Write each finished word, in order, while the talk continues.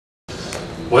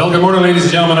Well, good morning, ladies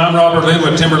and gentlemen. I'm Robert Lynn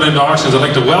with Timberland Auctions. I'd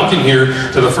like to welcome here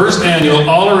to the first annual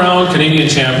All-Around Canadian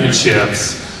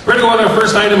Championships. We're going to go on our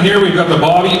first item here. We've got the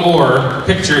Bobby Orr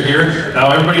picture here. Now,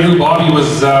 everybody knew Bobby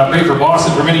was played for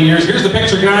Boston for many years. Here's the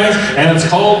picture, guys, and it's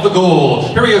called The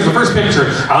Goal. Here he is, the first picture.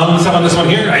 I'm selling this one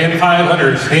here. I am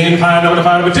 500. In 5, number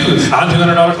 5, number 2. On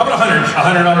 $200. How about 100?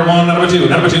 $100 one, number 2.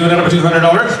 Number 2, number $200.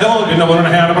 One bid, no 1.5,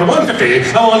 number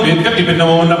 150. One bid, 50 bid,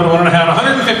 no 1, number 1.5.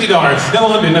 $150.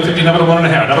 One bid, no 50, number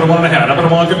 1.5. Number 1.5, number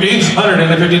 150.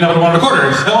 150, number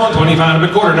 1.25. One 25,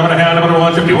 number quarter, number 1.5, number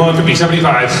 150. 150,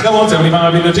 75.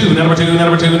 175, bid, no 2, number 2,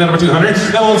 number 2, number 200.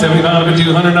 175, number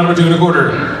 200, number 2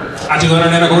 1/4. A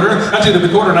 200 and a quarter, a 2 to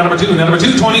bid quarter, number 2, number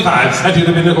 225, a 2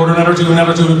 to bid a quarter, number 2,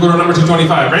 number 2 1/4, number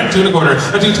 225, rent 2 1/4,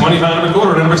 a 225, number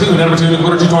quarter, number 2, number 2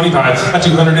 1/4, 225, a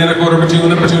 200 and a quarter, number 2,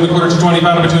 number 2 1/4,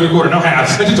 225, number 2 1/4, no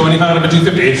half, a 225, number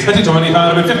 250, a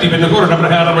 225, number 50, bid a quarter, number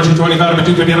half, number 225, number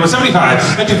 250, number 75,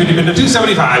 a 250, bid a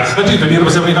 275, a 250,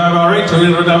 number 75, all right,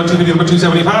 250, number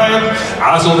 275,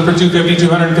 I sold it for 250,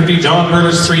 250, John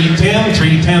Burles, 310,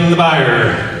 310 the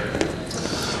buyer.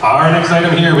 Our next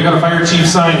item here, we got a Fire Chief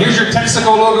sign. Here's your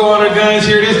Texaco logo on it, guys.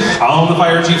 Here it is. On the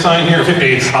Fire Chief sign here,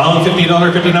 50. On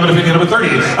 $50, 50, number 50, number 30.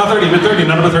 A 30 bid 30,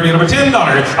 number 30, number $10.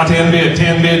 A 10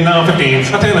 bid, now 15.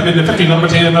 A 10 bid to 50, number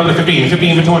 10, number 15.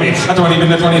 15 to 20. A 20 bid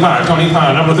to 25.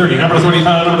 25, number 30, number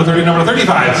 35, number 30, number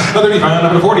 35. A 35,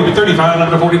 number 40, bid 35,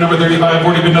 number 40, number 35,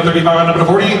 40 bid to 35, number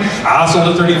 40. I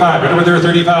sold at 35, right over there,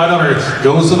 $35.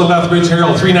 Goes to the Lethbridge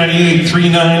Herald, 398,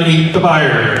 398 the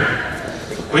buyer.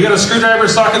 We got a screwdriver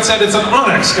socket set. It's an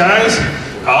Onyx, guys.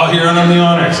 All here on the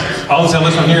Onyx. I'll sell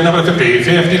this one here, number 50,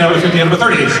 50, number 50, number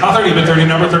 30. A 30 bid 30,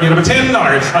 number 30, number $10.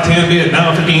 A 10 bid,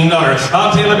 now $15.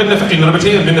 A 10 bid to 50, number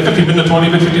 10, bid to 50, bid to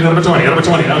 20, bid 50, number 20, number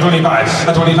 20, now 25.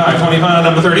 A 25, 25,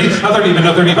 number 30. A 30 bid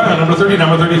to 35, number 30,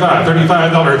 number 35,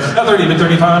 $35. A 30 bid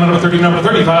 35, number 30, number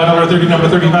 35, $30, number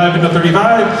 35, bid to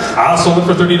 35. I sold it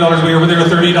for $30. We over there,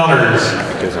 $30.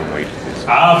 Because I'm waiting.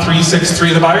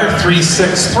 363 the buyer,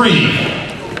 363.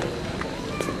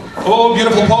 Oh,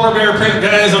 beautiful polar bear print,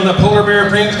 guys, on the polar bear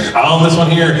print. On this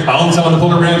one here, I'm selling the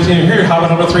polar bear print here. How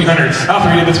about number 300? A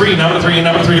 3 to 3, number 3,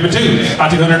 number 3 to 2. A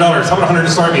 $200. How about 100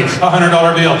 to start me?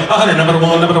 $100 bill. 100, number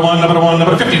 1, number 1, number 1,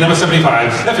 number 50, number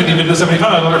 75. A 50 bid to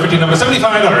 75, number 50, number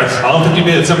 $75. On 50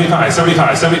 bid, 75,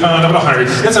 75, 75, number 100.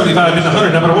 It's 75 bid to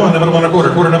 100, number 1, number 1 1/4,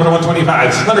 quarter, number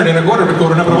 125. 100 and a quarter, bid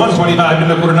quarter, number 125,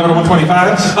 bid a quarter, number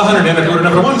 125. 100 and a quarter,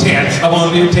 number 110. A 1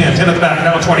 bid 10, 10 at the back,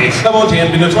 now 20. A 110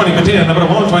 bid to 20, bid 10, number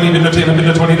 120. Bid to 10, bid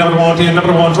to 20, number 110,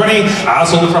 number 120. I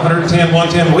sold it for 110,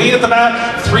 110. Way at the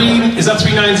back. 3, is that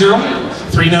 390?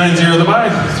 390 the buy.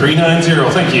 390,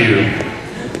 thank you.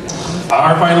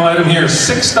 Our final item here,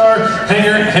 6-star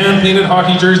hanger, hand-painted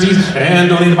hockey jerseys, and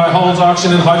donated by Hall's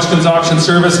Auction and Hodgkin's Auction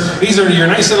Service. These are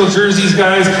your nice little jerseys,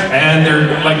 guys, and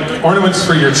they're like ornaments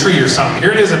for your tree or something.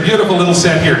 Here it is, a beautiful little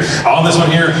set here. On this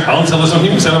one here, I'll sell this one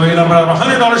here, celebrating about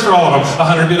 $100 for all of them.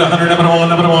 100 bid, 100, number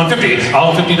 1, number 150.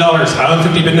 All $50. I'll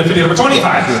 50 bid, 50, number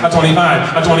 25. A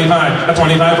 25, a 25, a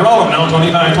 25 for all of them. Now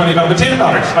 25, 25, but $10.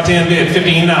 A 10 bid,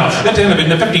 15 now. A 10 bid,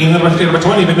 15, number 50, number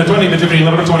 20 bid, 20 bid, 15,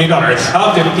 number $20.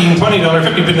 I'll 15, $20.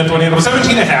 50 bid to 20, number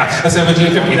 17 and a half, a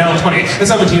 17, 50, now 20, a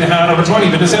 17 and a half, number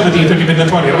 20 bid to 17, 50 bid to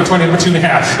 20, number 20, number 2 and a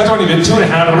half, a 20 bid 2 and a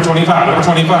half, number 25, number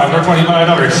 25, number 25,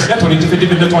 a 20 to 50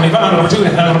 bid to 25, number 2 and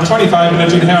a half, number 25, bid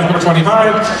to 2 and a half, number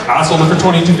 25. I sold it for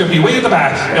 22.50. Way at the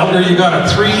back, Elder, you got a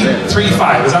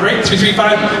 335. Is that right?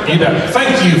 335? You bet.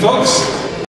 Thank you, folks.